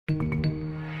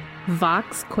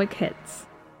Vox Quick Hits.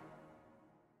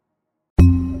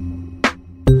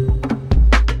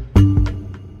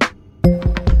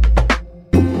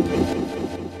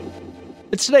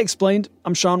 It's Today Explained.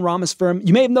 I'm Sean Rameswaram.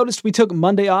 You may have noticed we took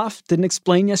Monday off, didn't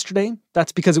explain yesterday.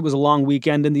 That's because it was a long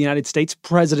weekend in the United States,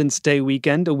 President's Day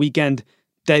weekend, a weekend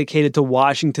dedicated to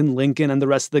Washington, Lincoln, and the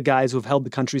rest of the guys who have held the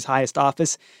country's highest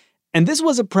office. And this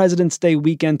was a President's Day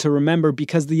weekend to remember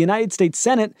because the United States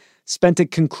Senate spent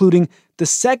it concluding the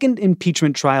second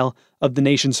impeachment trial of the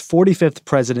nation's 45th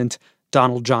president,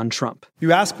 Donald John Trump.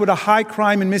 You ask what a high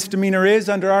crime and misdemeanor is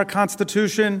under our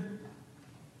Constitution?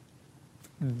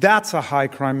 That's a high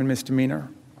crime and misdemeanor.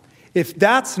 If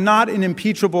that's not an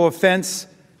impeachable offense,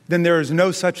 then there is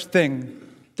no such thing.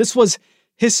 This was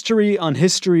history on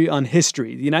history on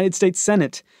history. The United States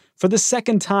Senate, for the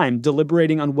second time,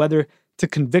 deliberating on whether to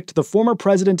convict the former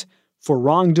president for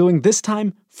wrongdoing, this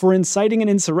time for inciting an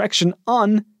insurrection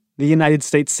on the United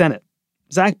States Senate.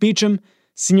 Zach Beecham,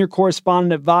 senior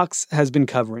correspondent at Vox, has been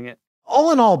covering it.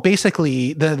 All in all,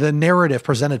 basically, the narrative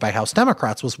presented by House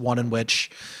Democrats was one in which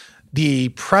the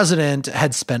president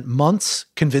had spent months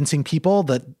convincing people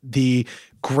that the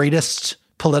greatest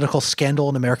political scandal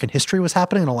in American history was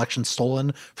happening, an election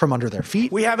stolen from under their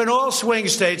feet. We have in all swing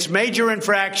states major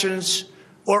infractions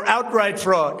or outright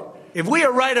fraud. If we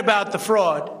are right about the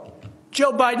fraud,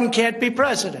 Joe Biden can't be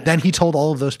president. Then he told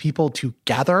all of those people to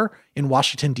gather in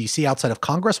Washington, D.C. outside of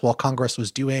Congress while Congress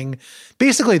was doing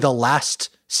basically the last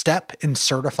step in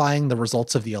certifying the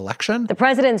results of the election. The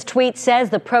president's tweet says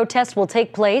the protest will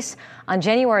take place on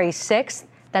January 6th.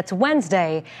 That's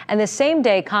Wednesday, and the same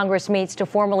day Congress meets to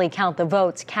formally count the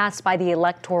votes cast by the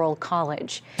Electoral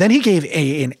College. Then he gave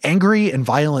an angry and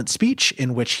violent speech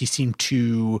in which he seemed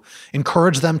to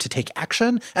encourage them to take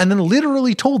action and then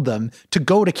literally told them to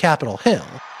go to Capitol Hill.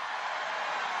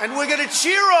 And we're going to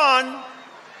cheer on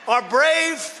our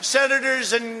brave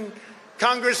senators and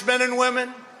congressmen and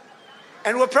women,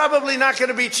 and we're probably not going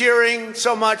to be cheering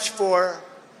so much for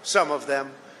some of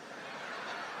them.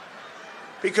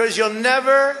 Because you'll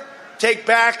never take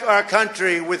back our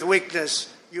country with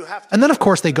weakness. You have to. And then, of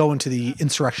course, they go into the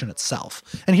insurrection itself.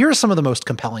 And here's some of the most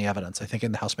compelling evidence, I think,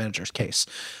 in the House manager's case,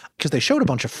 because they showed a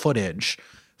bunch of footage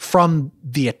from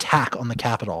the attack on the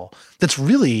Capitol that's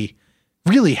really,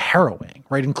 really harrowing,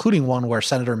 right? Including one where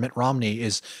Senator Mitt Romney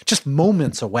is just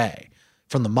moments away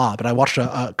from the mob. And I watched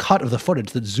a cut of the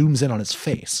footage that zooms in on his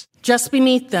face. Just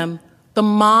beneath them, the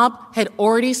mob had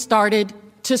already started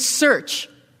to search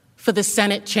for the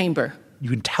Senate chamber.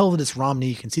 You can tell that it's Romney.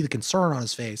 You can see the concern on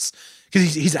his face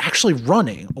because he's actually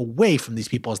running away from these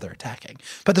people as they're attacking.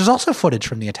 But there's also footage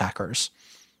from the attackers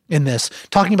in this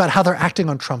talking about how they're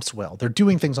acting on Trump's will. They're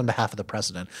doing things on behalf of the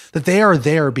president, that they are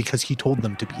there because he told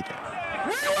them to be there.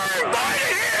 We were invited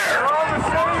here!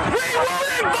 We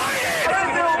were invited!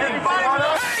 Hey,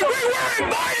 we were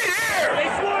invited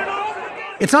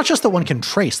here! It's not just that one can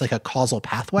trace like a causal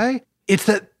pathway. It's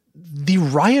that the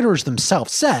rioters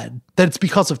themselves said that it's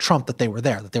because of Trump that they were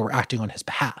there, that they were acting on his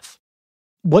behalf.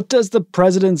 What does the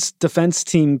president's defense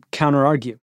team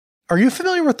counter-argue? Are you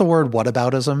familiar with the word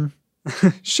whataboutism?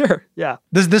 Sure, yeah.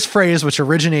 This phrase, which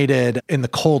originated in the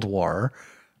Cold War,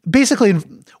 basically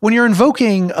when you're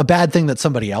invoking a bad thing that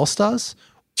somebody else does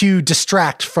to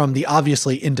distract from the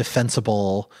obviously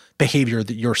indefensible behavior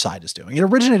that your side is doing. It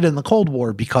originated in the Cold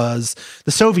War because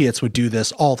the Soviets would do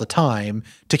this all the time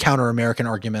to counter American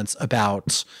arguments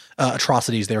about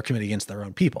atrocities they were committing against their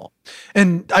own people.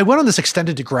 And I went on this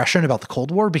extended digression about the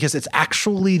Cold War because it's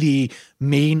actually the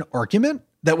main argument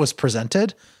that was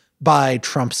presented by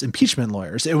Trump's impeachment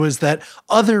lawyers. It was that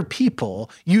other people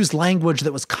used language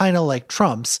that was kind of like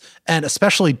Trump's, and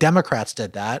especially Democrats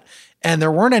did that. And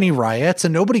there weren't any riots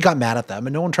and nobody got mad at them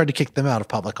and no one tried to kick them out of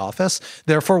public office.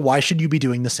 Therefore, why should you be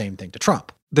doing the same thing to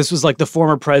Trump? This was like the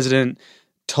former president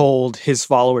told his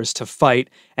followers to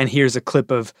fight. And here's a clip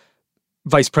of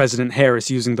Vice President Harris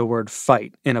using the word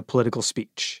fight in a political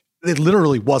speech. It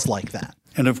literally was like that.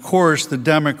 And of course, the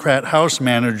Democrat House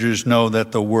managers know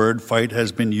that the word fight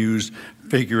has been used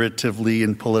figuratively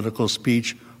in political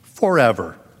speech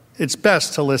forever. It's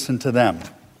best to listen to them.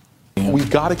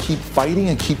 We've got to keep fighting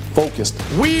and keep focused.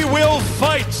 We will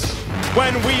fight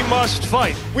when we must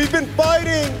fight. We've been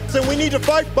fighting, and we need to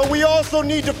fight, but we also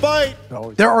need to fight.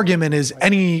 Their argument is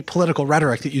any political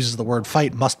rhetoric that uses the word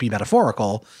fight must be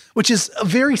metaphorical, which is a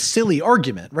very silly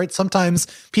argument, right? Sometimes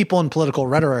people in political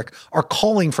rhetoric are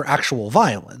calling for actual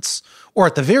violence, or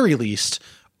at the very least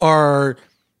are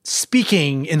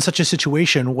speaking in such a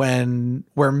situation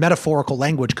where metaphorical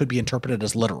language could be interpreted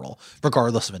as literal,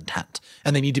 regardless of intent.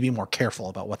 And they need to be more careful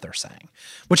about what they're saying.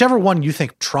 Whichever one you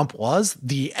think Trump was,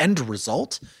 the end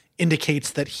result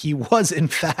indicates that he was, in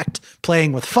fact,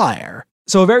 playing with fire.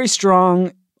 So a very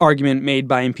strong argument made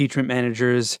by impeachment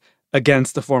managers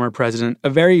against the former president, a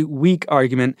very weak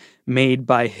argument made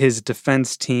by his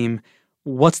defense team.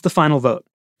 What's the final vote?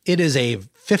 It is a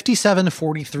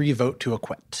 57-43 vote to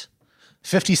acquit.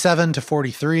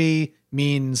 57-43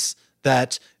 means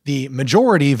that the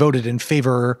majority voted in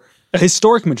favor. A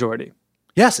historic majority.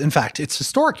 Yes, in fact, it's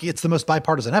historic. It's the most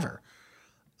bipartisan ever.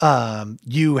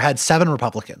 You had 7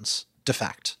 Republicans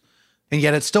defect, and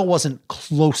yet it still wasn't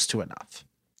close to enough.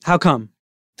 How come?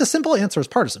 The simple answer is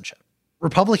partisanship.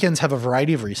 Republicans have a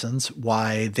variety of reasons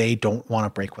why they don't want to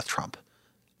break with Trump.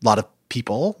 A lot of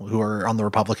people who are on the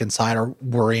Republican side are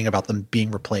worrying about them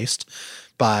being replaced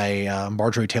by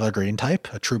Marjorie Taylor Greene type,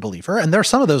 a true believer. And there are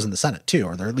some of those in the Senate too,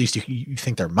 or there, at least you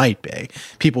think there might be,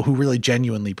 people who really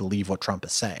genuinely believe what Trump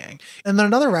is saying. And then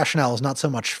another rationale is not so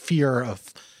much fear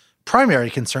of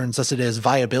primary concerns as it is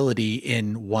viability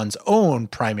in one's own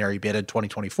primary bid in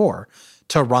 2024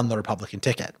 to run the Republican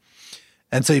ticket.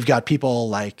 And so you've got people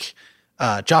like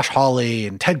Josh Hawley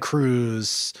and Ted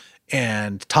Cruz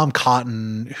and Tom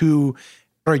Cotton who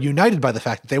are united by the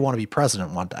fact that they want to be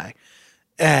president one day.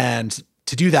 And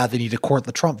to do that, they need to court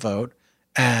the Trump vote.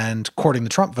 And courting the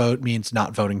Trump vote means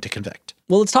not voting to convict.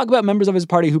 Well, let's talk about members of his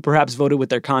party who perhaps voted with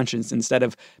their conscience instead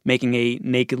of making a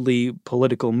nakedly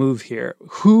political move here.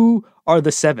 Who are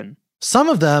the 7? Some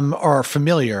of them are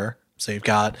familiar. So you've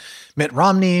got Mitt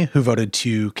Romney, who voted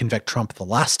to convict Trump the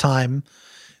last time.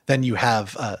 Then you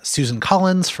have Susan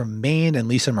Collins from Maine and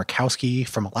Lisa Murkowski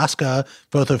from Alaska,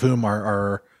 both of whom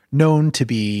are known to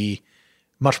be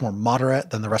much more moderate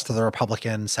than the rest of the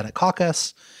Republican Senate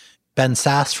caucus. Ben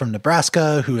Sasse from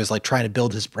Nebraska, who is like trying to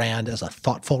build his brand as a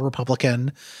thoughtful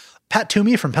Republican. Pat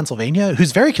Toomey from Pennsylvania,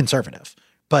 who's very conservative.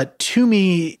 But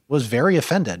Toomey was very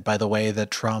offended by the way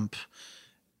that Trump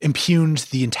impugned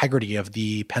the integrity of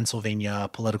the Pennsylvania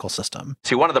political system.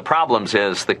 See, one of the problems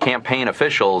is the campaign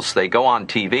officials, they go on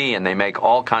TV and they make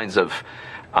all kinds of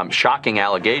shocking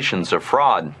allegations of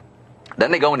fraud.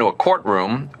 Then they go into a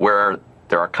courtroom where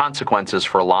there are consequences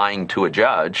for lying to a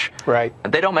judge. Right.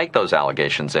 And they don't make those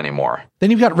allegations anymore. Then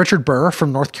you've got Richard Burr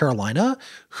from North Carolina,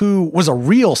 who was a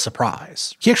real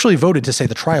surprise. He actually voted to say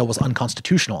the trial was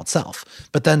unconstitutional itself,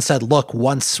 but then said, look,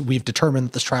 once we've determined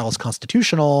that this trial is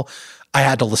constitutional, I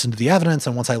had to listen to the evidence.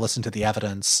 And once I listened to the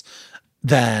evidence,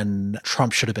 then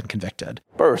Trump should have been convicted.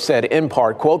 Burr said in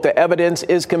part, quote, the evidence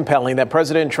is compelling that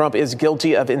President Trump is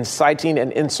guilty of inciting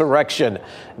an insurrection.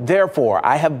 Therefore,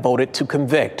 I have voted to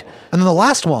convict. And then the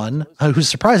last one, who's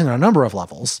surprising on a number of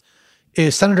levels,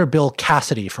 is Senator Bill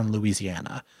Cassidy from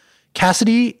Louisiana.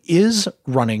 Cassidy is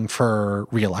running for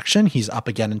re-election. He's up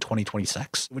again in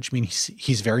 2026, which means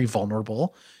he's very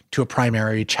vulnerable to a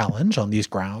primary challenge on these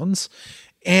grounds.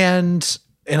 And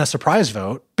in a surprise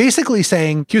vote, basically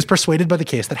saying he was persuaded by the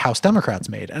case that House Democrats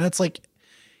made. And it's like,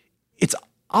 it's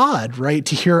odd, right,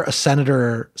 to hear a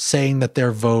senator saying that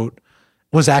their vote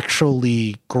was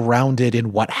actually grounded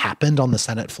in what happened on the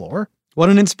Senate floor. What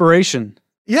an inspiration.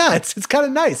 Yeah, it's kind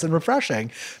of nice and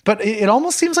refreshing. But it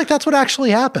almost seems like that's what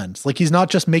actually happened. Like he's not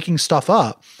just making stuff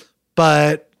up,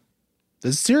 but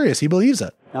this is serious. He believes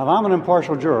it. Now, if I'm an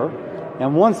impartial juror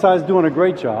and one side's doing a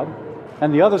great job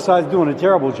and the other side's doing a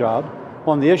terrible job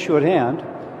on the issue at hand,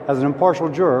 as an impartial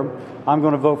juror, I'm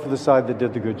going to vote for the side that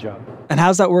did the good job. And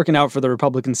how's that working out for the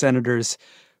Republican senators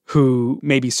who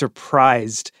maybe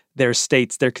surprised their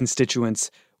states, their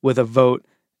constituents, with a vote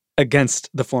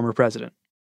against the former president?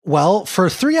 Well, for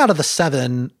 3 out of the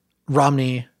 7,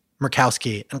 Romney,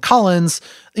 Murkowski, and Collins,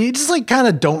 you just like kind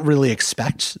of don't really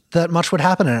expect that much would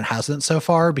happen, and it hasn't so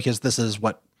far because this is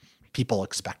what people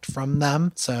expect from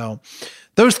them. So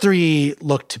those 3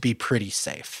 look to be pretty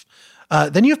safe.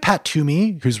 Then you have Pat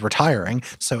Toomey, who's retiring,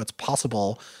 so it's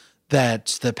possible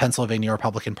that the Pennsylvania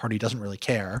Republican Party doesn't really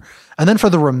care. And then for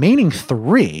the remaining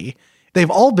 3,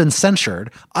 they've all been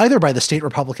censured either by the state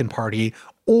Republican Party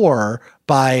or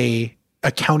by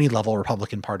a county-level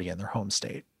Republican Party in their home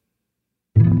state.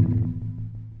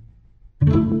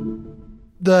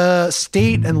 The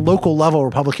state and local level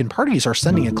Republican parties are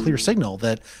sending a clear signal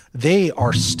that they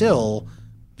are still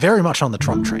very much on the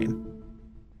Trump train.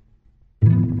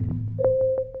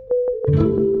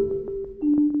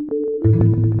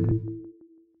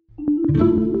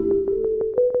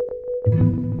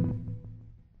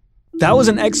 That was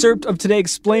an excerpt of Today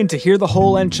Explained. To hear the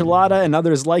whole enchilada and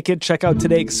others like it, check out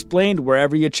Today Explained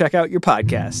wherever you check out your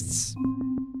podcasts.